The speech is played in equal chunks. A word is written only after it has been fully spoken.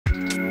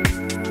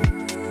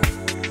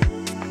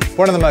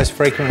One of the most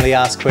frequently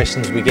asked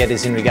questions we get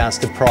is in regards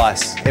to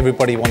price.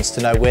 Everybody wants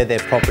to know where their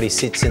property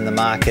sits in the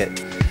market.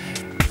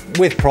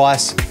 With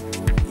price,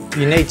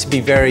 you need to be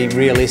very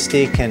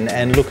realistic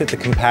and look at the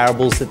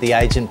comparables that the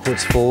agent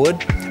puts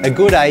forward. A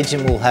good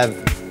agent will have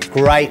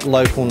great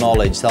local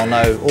knowledge. They'll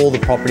know all the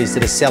properties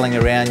that are selling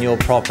around your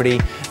property.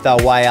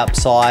 They'll weigh up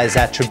size,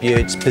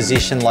 attributes,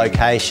 position,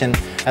 location,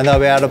 and they'll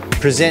be able to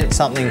present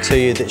something to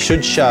you that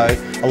should show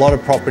a lot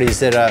of properties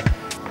that are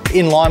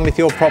in line with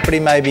your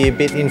property, maybe a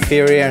bit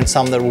inferior, and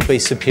some that will be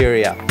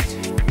superior.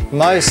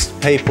 Most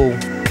people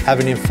have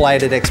an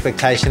inflated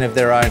expectation of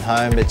their own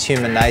home. It's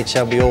human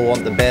nature. We all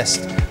want the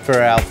best for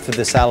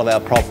the sale of our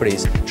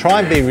properties.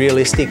 Try and be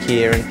realistic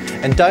here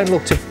and don't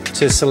look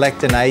to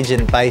select an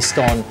agent based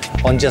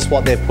on just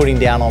what they're putting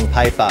down on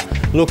paper.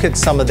 Look at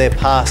some of their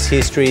past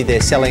history,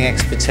 their selling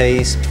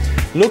expertise.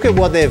 Look at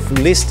what they've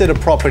listed a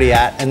property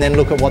at and then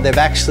look at what they've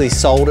actually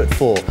sold it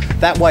for.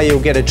 That way you'll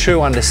get a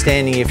true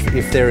understanding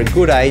if they're a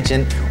good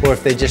agent or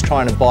if they're just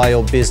trying to buy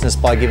your business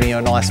by giving you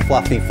a nice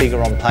fluffy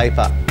figure on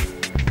paper.